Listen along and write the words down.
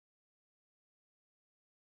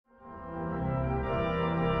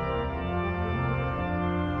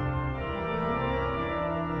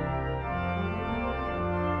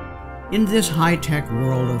In this high-tech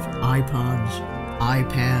world of iPods,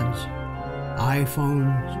 iPads,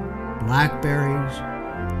 iPhones, Blackberries,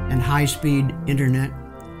 and high-speed internet,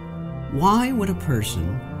 why would a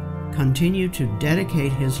person continue to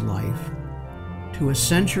dedicate his life to a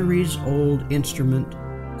centuries-old instrument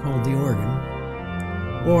called the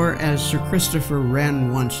organ, or as Sir Christopher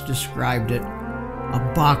Wren once described it,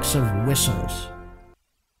 a box of whistles?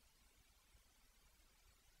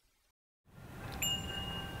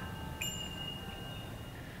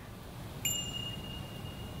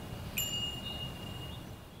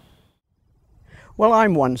 Well,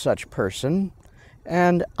 I'm one such person,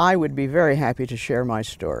 and I would be very happy to share my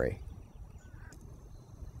story.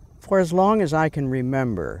 For as long as I can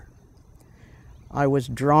remember, I was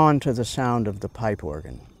drawn to the sound of the pipe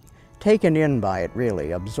organ, taken in by it,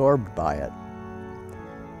 really, absorbed by it.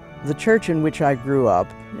 The church in which I grew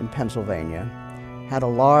up, in Pennsylvania, had a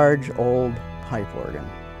large old pipe organ.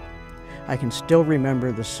 I can still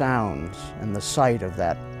remember the sounds and the sight of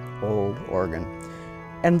that old organ,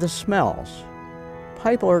 and the smells.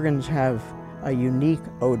 Pipe organs have a unique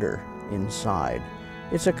odor inside.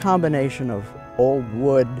 It's a combination of old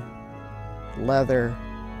wood, leather,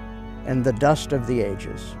 and the dust of the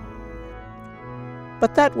ages.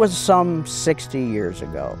 But that was some 60 years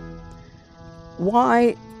ago.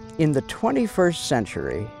 Why, in the 21st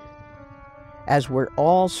century, as we're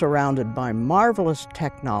all surrounded by marvelous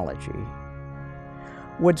technology,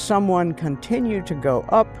 would someone continue to go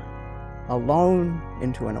up alone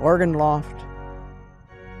into an organ loft,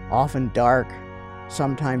 often dark,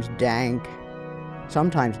 sometimes dank,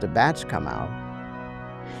 sometimes the bats come out,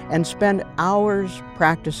 and spend hours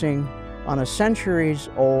practicing on a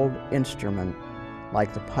centuries-old instrument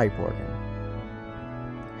like the pipe organ?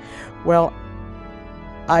 Well,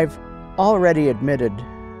 I've already admitted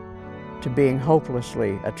to being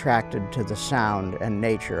hopelessly attracted to the sound and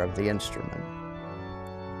nature of the instrument.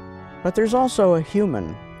 But there's also a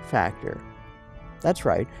human factor. That's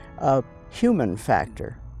right, a human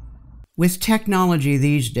factor. With technology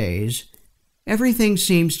these days, everything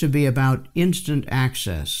seems to be about instant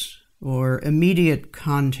access or immediate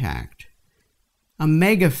contact, a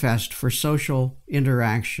megafest for social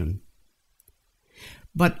interaction.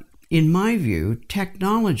 But in my view,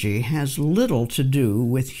 technology has little to do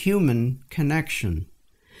with human connection.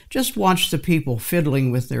 Just watch the people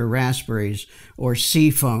fiddling with their Raspberries or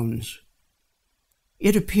C-phones.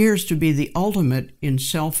 It appears to be the ultimate in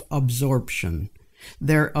self-absorption.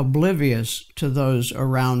 They're oblivious to those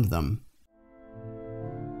around them.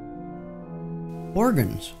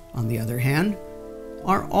 Organs, on the other hand,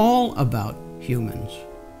 are all about humans.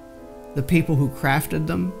 The people who crafted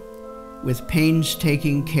them, with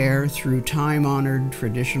painstaking care through time-honored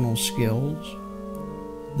traditional skills,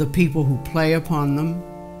 the people who play upon them,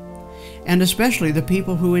 and especially the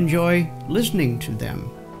people who enjoy listening to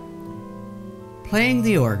them. Playing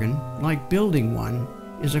the organ, like building one,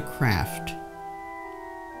 is a craft.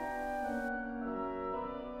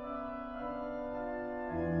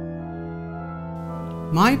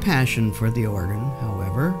 My passion for the organ,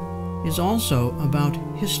 however, is also about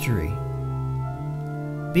history.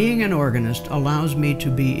 Being an organist allows me to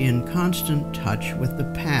be in constant touch with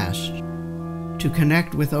the past, to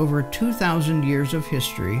connect with over 2,000 years of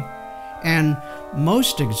history, and,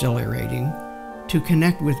 most exhilarating, to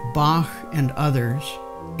connect with Bach and others,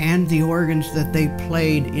 and the organs that they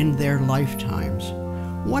played in their lifetimes.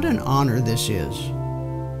 What an honor this is.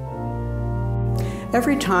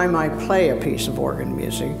 Every time I play a piece of organ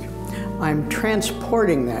music, I'm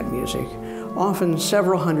transporting that music, often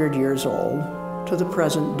several hundred years old, to the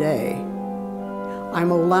present day.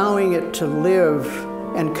 I'm allowing it to live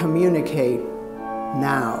and communicate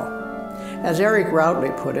now. As Eric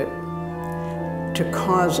Routley put it, to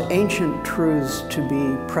cause ancient truths to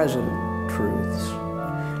be present truths.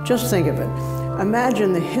 Just think of it.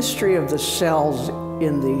 Imagine the history of the cells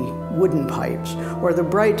in the wooden pipes, or the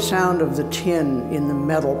bright sound of the tin in the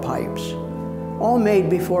metal pipes, all made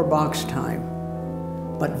before Bach's time,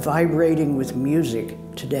 but vibrating with music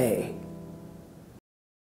today.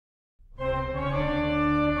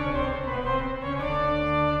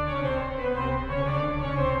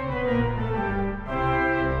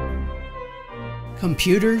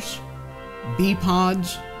 Computers,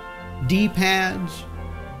 B-pods, D-pads,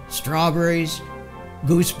 strawberries,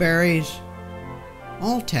 gooseberries,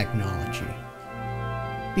 all technology,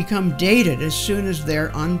 become dated as soon as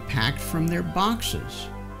they're unpacked from their boxes.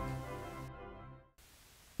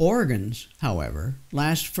 Organs, however,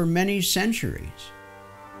 last for many centuries.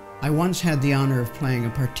 I once had the honor of playing a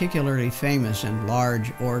particularly famous and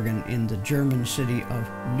large organ in the German city of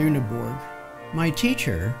Lüneburg. My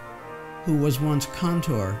teacher, who was once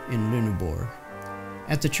cantor in Lüneburg,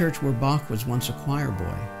 at the church where Bach was once a choir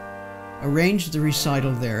boy, arranged the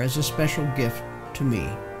recital there as a special gift to me.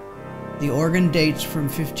 The organ dates from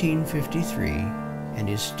 1553 and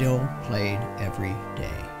is still played every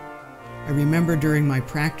day. I remember during my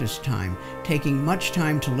practice time taking much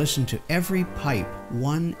time to listen to every pipe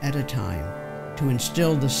one at a time to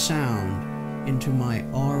instill the sound into my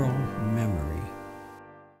oral memory.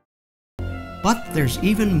 But there's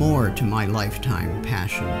even more to my lifetime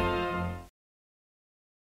passion.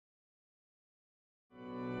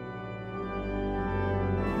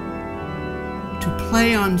 To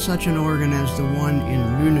play on such an organ as the one in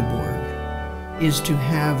Lüneburg is to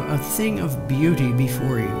have a thing of beauty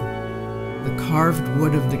before you. The carved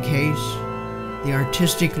wood of the case, the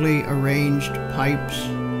artistically arranged pipes,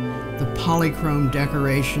 the polychrome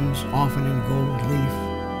decorations, often in gold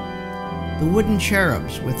leaf, the wooden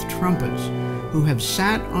cherubs with trumpets who have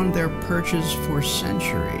sat on their perches for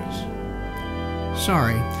centuries.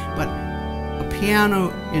 Sorry, but a piano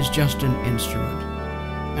is just an instrument.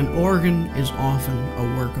 An organ is often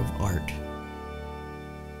a work of art.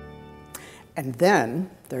 And then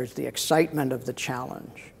there's the excitement of the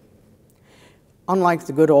challenge. Unlike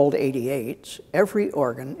the good old 88s, every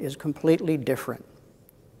organ is completely different.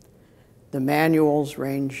 The manuals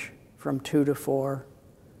range from 2 to 4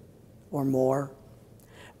 or more.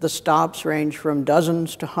 The stops range from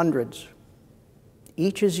dozens to hundreds.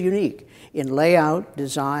 Each is unique in layout,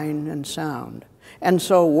 design, and sound. And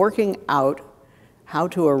so working out how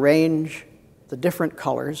to arrange the different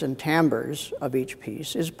colors and timbres of each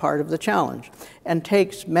piece is part of the challenge and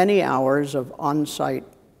takes many hours of on-site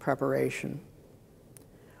preparation.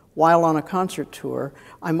 While on a concert tour,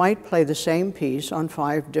 I might play the same piece on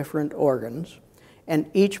 5 different organs, and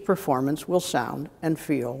each performance will sound and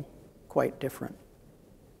feel quite different.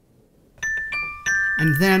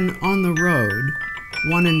 And then on the road,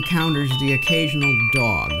 one encounters the occasional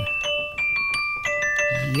dog.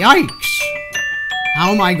 Yikes!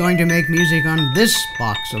 How am I going to make music on this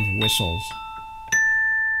box of whistles?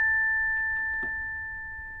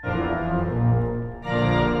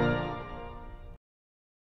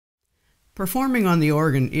 Performing on the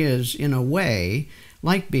organ is, in a way,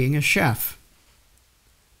 like being a chef.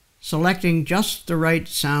 Selecting just the right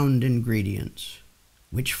sound ingredients,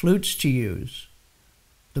 which flutes to use,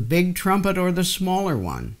 the big trumpet or the smaller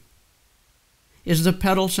one. Is the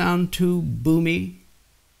pedal sound too boomy?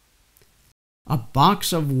 A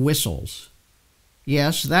box of whistles.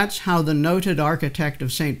 Yes, that's how the noted architect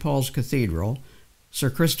of St. Paul's Cathedral, Sir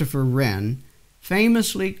Christopher Wren,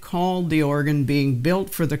 famously called the organ being built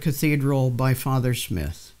for the cathedral by Father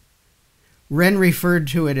Smith. Wren referred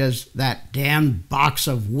to it as that damned box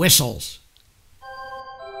of whistles.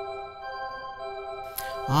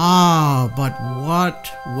 Ah, but what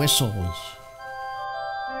whistles!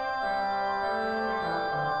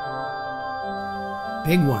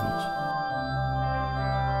 Big ones.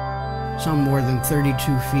 Some more than 32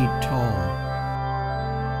 feet tall.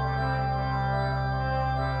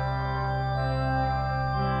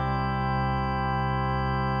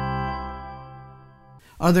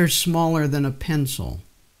 Others smaller than a pencil.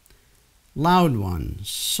 Loud ones,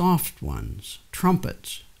 soft ones,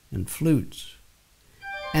 trumpets and flutes.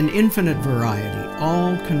 An infinite variety,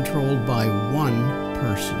 all controlled by one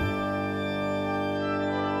person.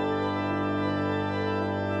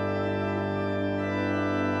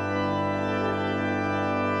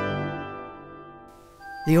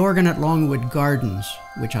 The organ at Longwood Gardens,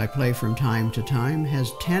 which I play from time to time,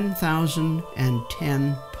 has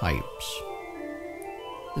 10,010 pipes.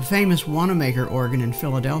 The famous Wanamaker organ in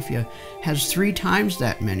Philadelphia has 3 times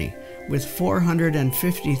that many, with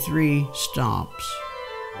 453 stops.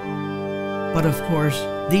 But of course,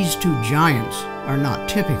 these 2 giants are not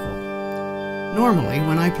typical. Normally,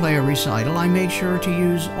 when I play a recital, I make sure to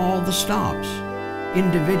use all the stops,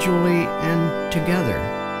 individually and together.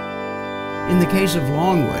 In the case of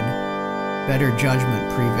Longwood, better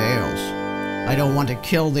judgment prevails. I don't want to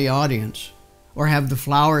kill the audience or have the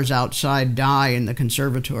flowers outside die in the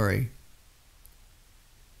conservatory.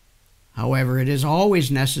 However, it is always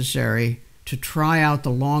necessary to try out the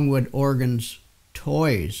Longwood organ's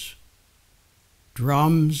toys.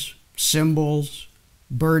 Drums, cymbals,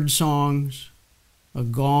 bird songs, a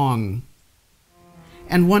gong.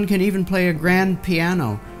 And one can even play a grand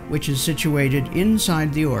piano, which is situated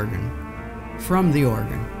inside the organ, from the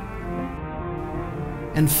organ.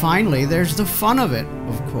 And finally, there's the fun of it,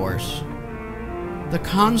 of course. The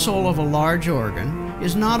console of a large organ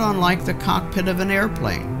is not unlike the cockpit of an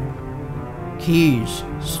airplane. Keys,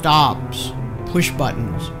 stops, push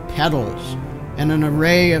buttons, pedals, and an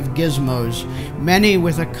array of gizmos, many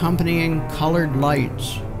with accompanying colored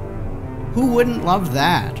lights. Who wouldn't love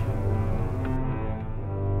that?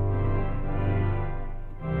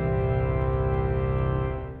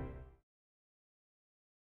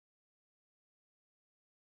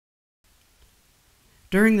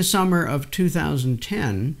 During the summer of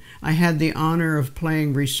 2010, I had the honor of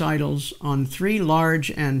playing recitals on 3 large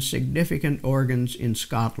and significant organs in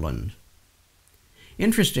Scotland.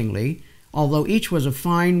 Interestingly, although each was a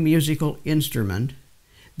fine musical instrument,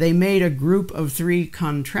 they made a group of 3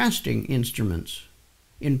 contrasting instruments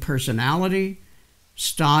in personality,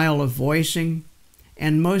 style of voicing,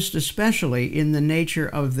 and most especially in the nature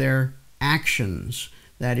of their actions,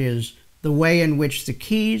 that is, the way in which the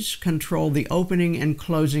keys control the opening and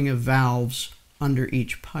closing of valves under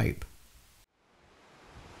each pipe.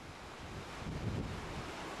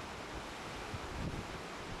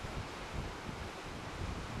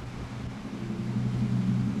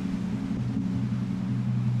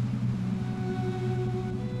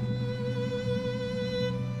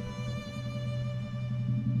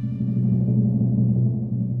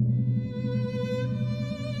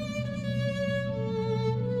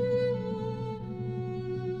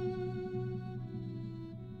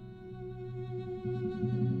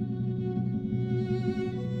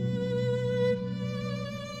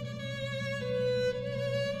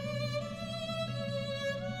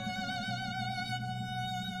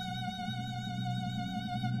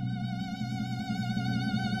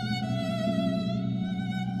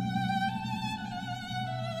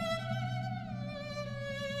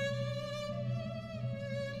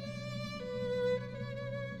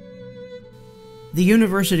 The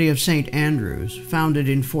University of St. Andrews, founded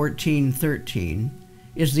in 1413,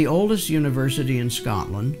 is the oldest university in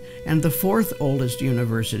Scotland and the 4th oldest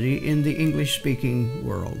university in the English-speaking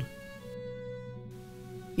world.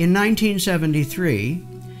 In 1973,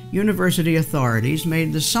 university authorities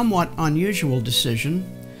made the somewhat unusual decision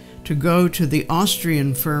to go to the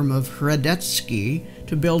Austrian firm of Hradecky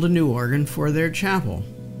to build a new organ for their chapel.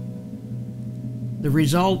 The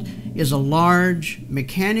result is a large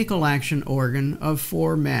mechanical action organ of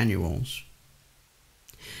 4 manuals.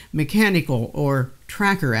 Mechanical or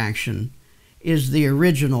tracker action is the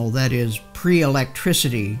original, that is,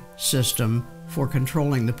 pre-electricity system for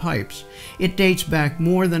controlling the pipes. It dates back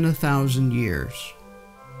more than 1,000 years.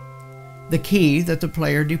 The key that the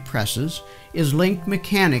player depresses is linked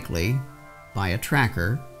mechanically by a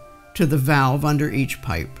tracker to the valve under each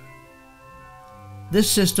pipe. This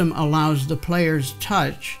system allows the player's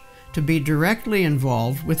touch to be directly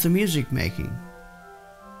involved with the music making.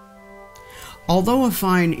 Although a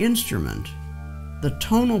fine instrument, the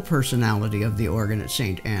tonal personality of the organ at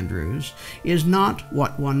St. Andrews is not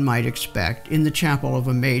what one might expect in the chapel of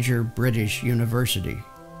a major British university.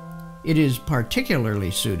 It is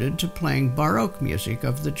particularly suited to playing Baroque music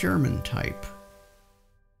of the German type.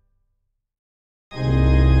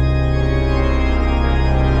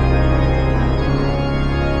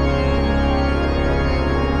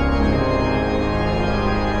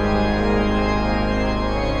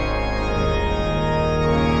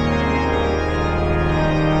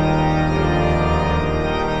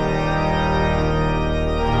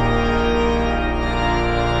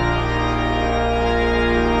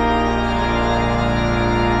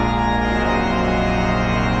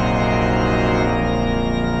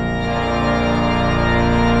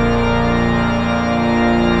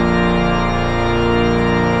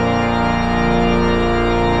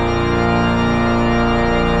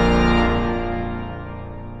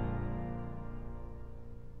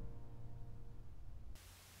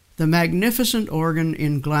 The magnificent organ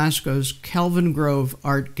in Glasgow's Kelvingrove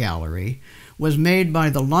Art Gallery was made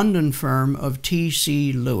by the London firm of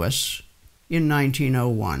T.C. Lewis in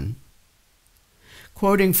 1901.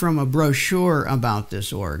 Quoting from a brochure about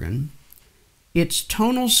this organ, its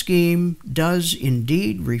tonal scheme does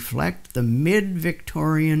indeed reflect the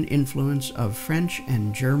mid-Victorian influence of French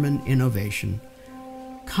and German innovation,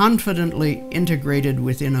 confidently integrated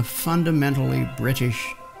within a fundamentally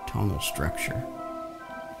British tonal structure.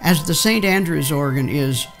 As the St. Andrews organ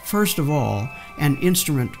is, first of all, an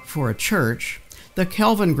instrument for a church, the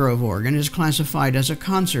Kelvingrove organ is classified as a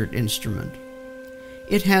concert instrument.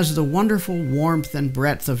 It has the wonderful warmth and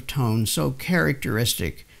breadth of tone so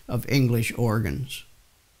characteristic of English organs.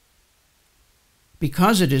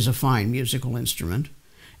 Because it is a fine musical instrument,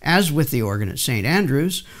 as with the organ at St.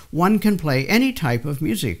 Andrews, one can play any type of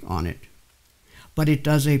music on it. But it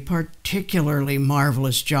does a particularly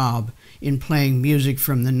marvelous job in playing music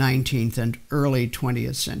from the 19th and early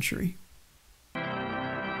 20th century.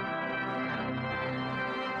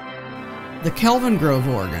 The Kelvingrove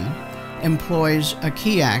organ, employs a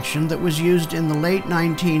key action that was used in the late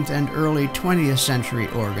 19th and early 20th century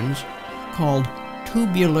organs called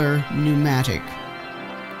tubular pneumatic.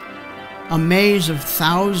 A maze of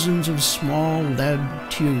thousands of small lead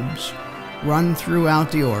tubes run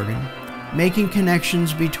throughout the organ, making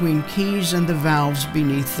connections between keys and the valves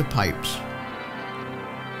beneath the pipes.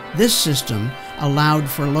 This system allowed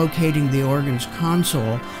for locating the organ's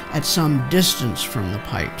console at some distance from the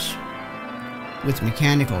pipes. With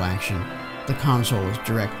mechanical action, the console is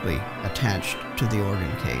directly attached to the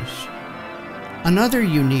organ case. Another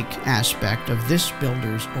unique aspect of this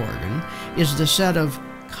builder's organ is the set of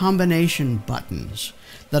combination buttons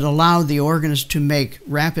that allow the organist to make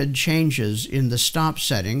rapid changes in the stop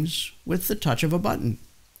settings with the touch of a button.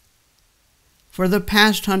 For the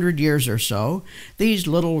past 100 years or so, these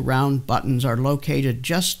little round buttons are located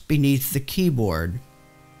just beneath the keyboard.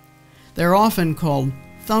 They're often called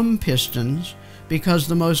thumb pistons because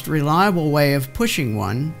the most reliable way of pushing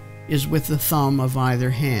one is with the thumb of either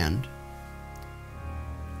hand.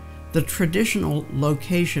 The traditional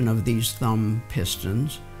location of these thumb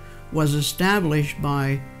pistons was established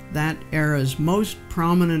by that era's most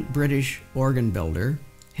prominent British organ builder,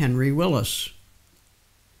 Henry Willis,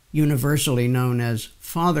 universally known as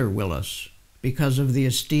Father Willis because of the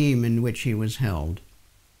esteem in which he was held.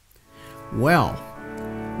 Well,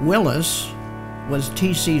 Willis was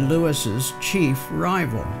T.C. Lewis's chief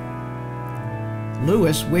rival.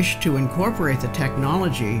 Lewis wished to incorporate the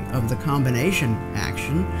technology of the combination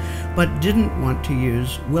action, but didn't want to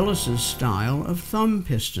use Willis's style of thumb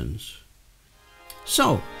pistons.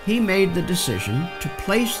 So he made the decision to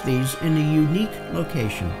place these in a unique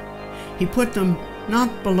location. He put them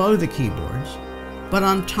not below the keyboards, but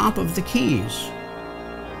on top of the keys,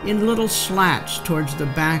 in little slats towards the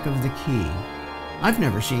back of the key. I've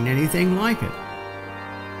never seen anything like it.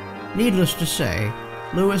 Needless to say,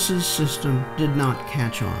 Lewis's system did not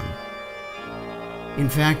catch on. In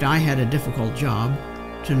fact, I had a difficult job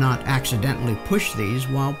to not accidentally push these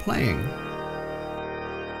while playing.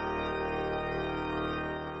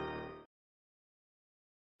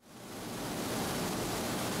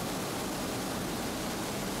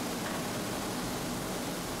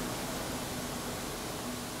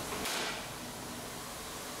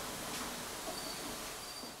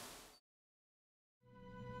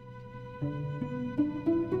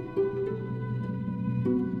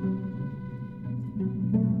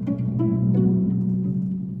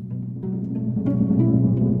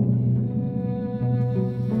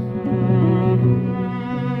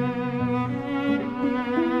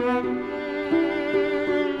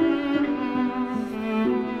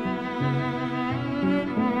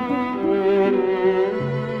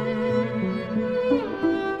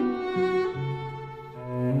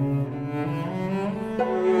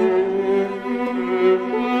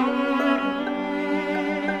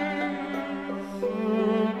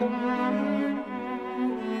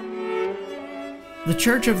 The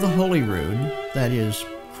Church of the Holy Rood, that is,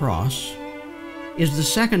 Cross, is the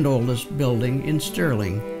second oldest building in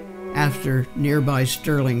Stirling, after nearby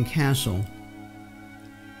Stirling Castle.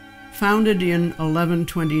 Founded in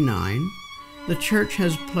 1129, the church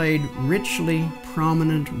has played richly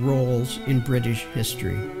prominent roles in British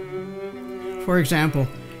history. For example,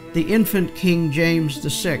 the infant King James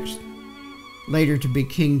VI, later to be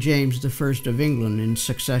King James I of England in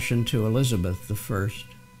succession to Elizabeth I,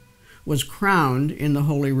 was crowned in the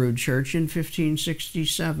Holy Rood Church in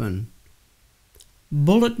 1567.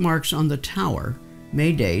 Bullet marks on the tower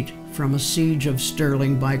may date from a siege of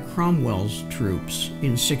Stirling by Cromwell's troops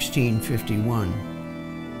in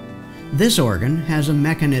 1651. This organ has a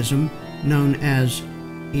mechanism known as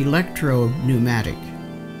electro-pneumatic,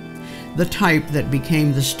 the type that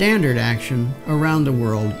became the standard action around the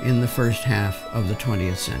world in the first half of the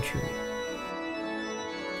 20th century.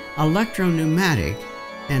 Electro-pneumatic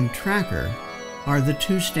and tracker are the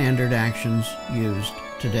two standard actions used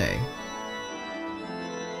today.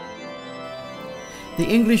 The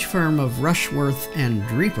English firm of Rushworth and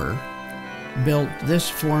Dreeper built this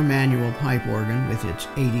four-manual pipe organ with its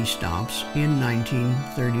 80 stops in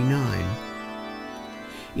 1939.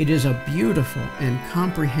 It is a beautiful and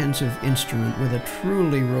comprehensive instrument with a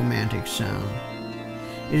truly romantic sound.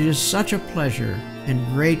 It is such a pleasure and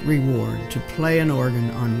great reward to play an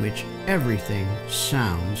organ on which everything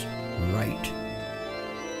sounds right.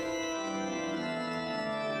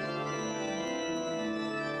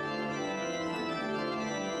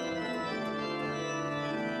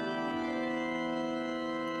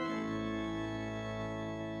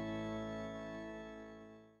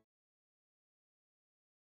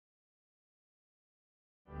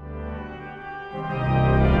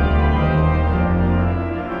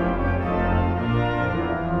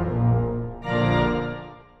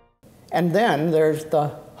 And then there's the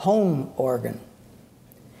home organ.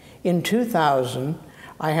 In 2000,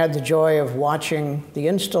 I had the joy of watching the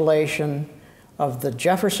installation of the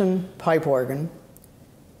Jefferson pipe organ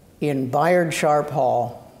in Bayard Sharp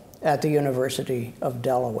Hall at the University of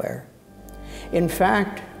Delaware. In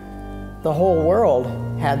fact, the whole world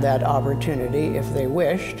had that opportunity if they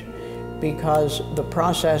wished, because the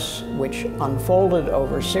process, which unfolded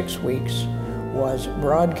over 6 weeks, was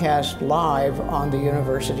broadcast live on the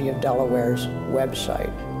University of Delaware's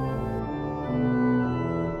website.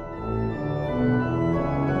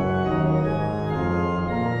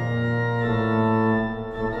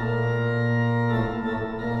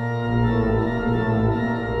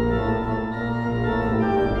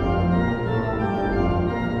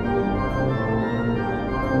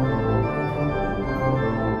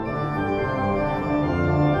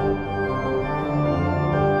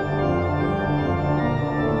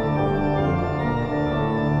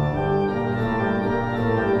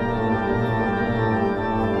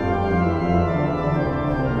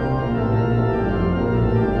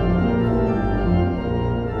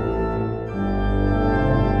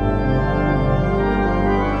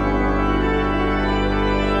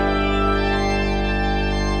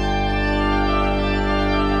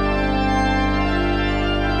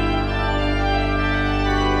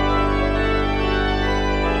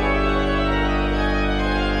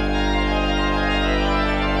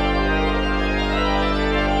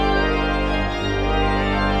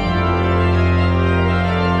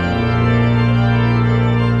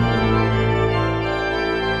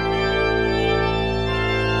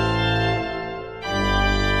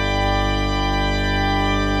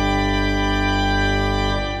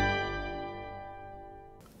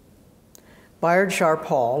 Bayard Sharp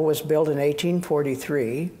Hall was built in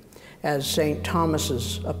 1843 as St.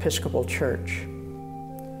 Thomas's Episcopal Church.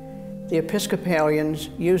 The Episcopalians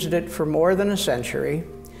used it for more than a century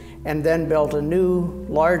and then built a new,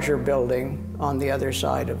 larger building on the other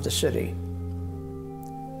side of the city.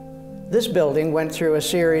 This building went through a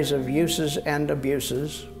series of uses and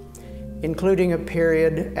abuses, including a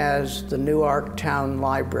period as the Newark Town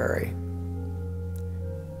Library.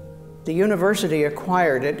 The university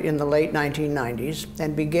acquired it in the late 1990s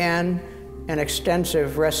and began an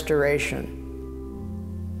extensive restoration.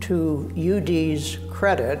 To UD's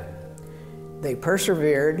credit, they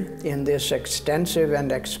persevered in this extensive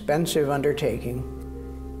and expensive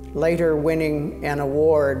undertaking, later winning an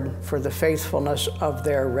award for the faithfulness of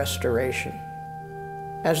their restoration.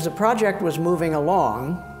 As the project was moving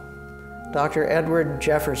along, Dr. Edward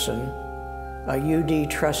Jefferson, a UD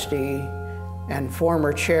trustee and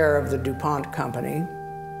former chair of the DuPont Company,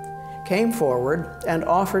 came forward and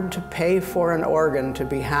offered to pay for an organ to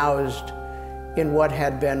be housed in what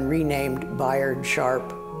had been renamed Bayard Sharp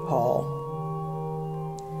Hall.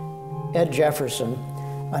 Ed Jefferson,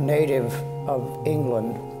 a native of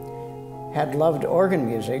England, had loved organ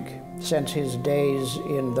music since his days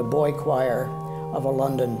in the boy choir of a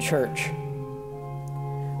London church.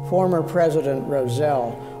 Former President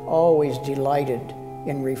Roselle always delighted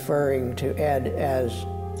in referring to Ed as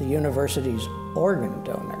the university's organ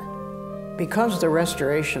donor. Because the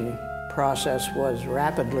restoration process was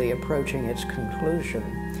rapidly approaching its conclusion,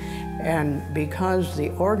 and because the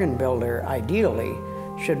organ builder ideally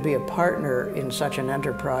should be a partner in such an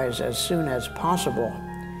enterprise as soon as possible,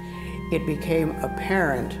 it became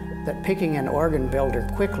apparent that picking an organ builder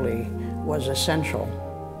quickly was essential.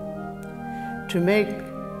 To make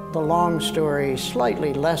the long story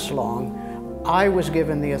slightly less long, I was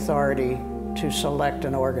given the authority to select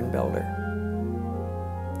an organ builder.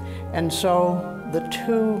 And so the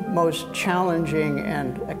two most challenging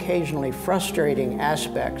and occasionally frustrating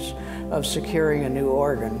aspects of securing a new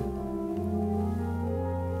organ,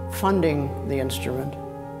 funding the instrument,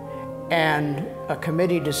 and a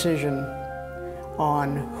committee decision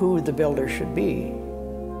on who the builder should be,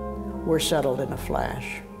 were settled in a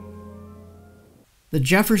flash. The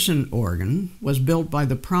Jefferson organ was built by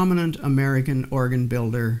the prominent American organ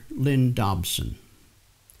builder Lynn Dobson.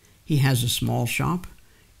 He has a small shop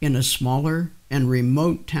in a smaller and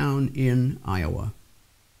remote town in Iowa.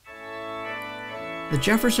 The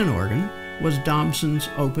Jefferson organ was Dobson's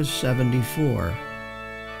Opus 74.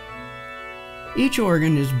 Each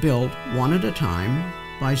organ is built one at a time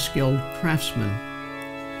by skilled craftsmen.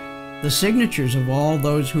 The signatures of all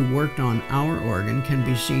those who worked on our organ can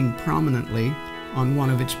be seen prominently on one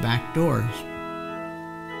of its back doors.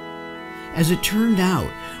 As it turned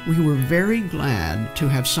out, we were very glad to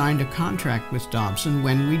have signed a contract with Dobson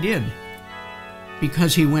when we did,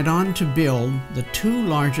 because he went on to build the two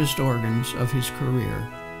largest organs of his career,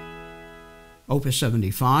 Opus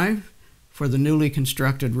 75 for the newly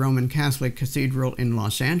constructed Roman Catholic Cathedral in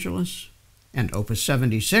Los Angeles, and Opus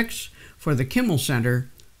 76 for the Kimmel Center,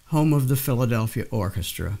 home of the Philadelphia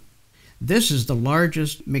Orchestra. This is the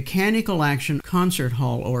largest mechanical action concert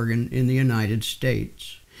hall organ in the United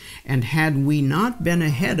States. And had we not been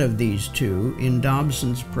ahead of these two in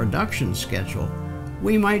Dobson's production schedule,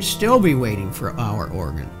 we might still be waiting for our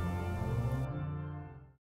organ.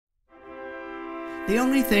 The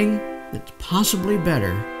only thing that's possibly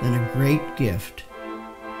better than a great gift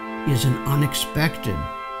is an unexpected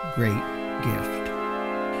great gift.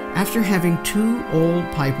 After having two old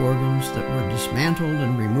pipe organs that were dismantled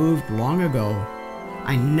and removed long ago,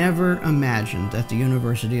 I never imagined that the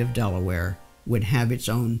University of Delaware would have its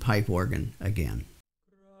own pipe organ again.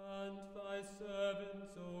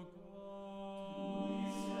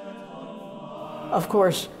 Of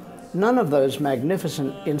course, none of those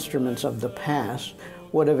magnificent instruments of the past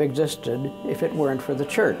would have existed if it weren't for the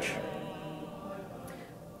church.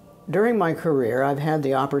 During my career, I've had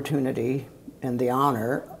the opportunity and the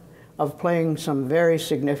honor of playing some very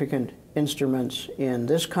significant instruments in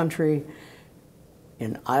this country,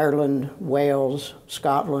 in Ireland, Wales,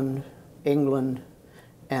 Scotland, England,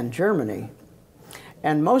 and Germany.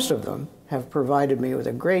 And most of them have provided me with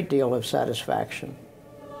a great deal of satisfaction.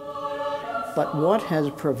 But what has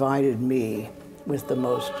provided me with the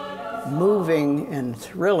most moving and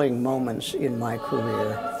thrilling moments in my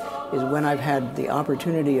career is when I've had the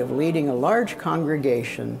opportunity of leading a large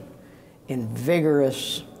congregation in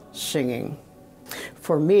vigorous singing.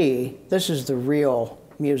 For me, this is the real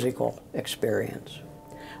musical experience.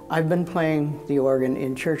 I've been playing the organ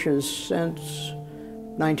in churches since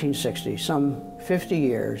 1960, some 50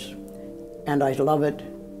 years, and I love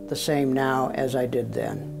it the same now as I did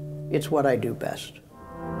then. It's what I do best.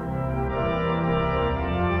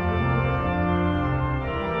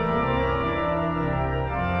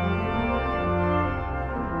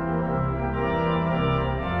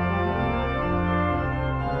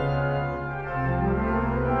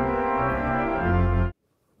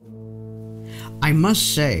 I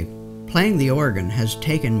must say, playing the organ has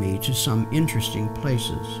taken me to some interesting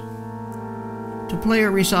places. To play a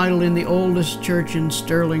recital in the oldest church in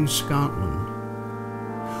Stirling, Scotland,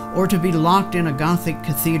 or to be locked in a Gothic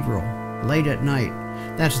cathedral late at night.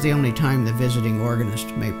 That's the only time the visiting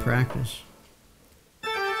organist may practice.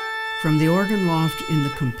 From the organ loft in the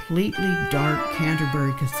completely dark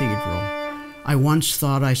Canterbury Cathedral, I once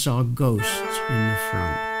thought I saw ghosts in the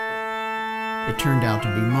front. It turned out to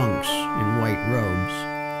be monks in white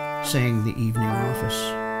robes saying the evening office.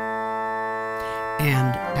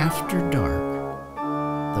 And after dark,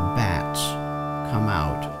 the bats come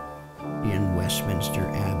out in Westminster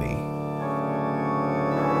Abbey.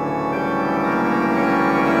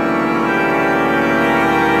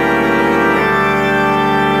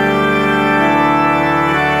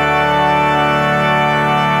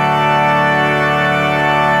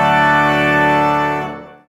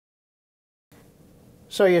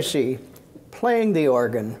 So you see, playing the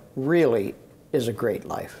organ really is a great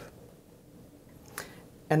life.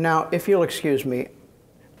 And now, if you'll excuse me,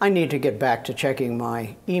 I need to get back to checking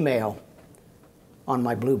my email on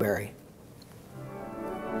my BlueBerry.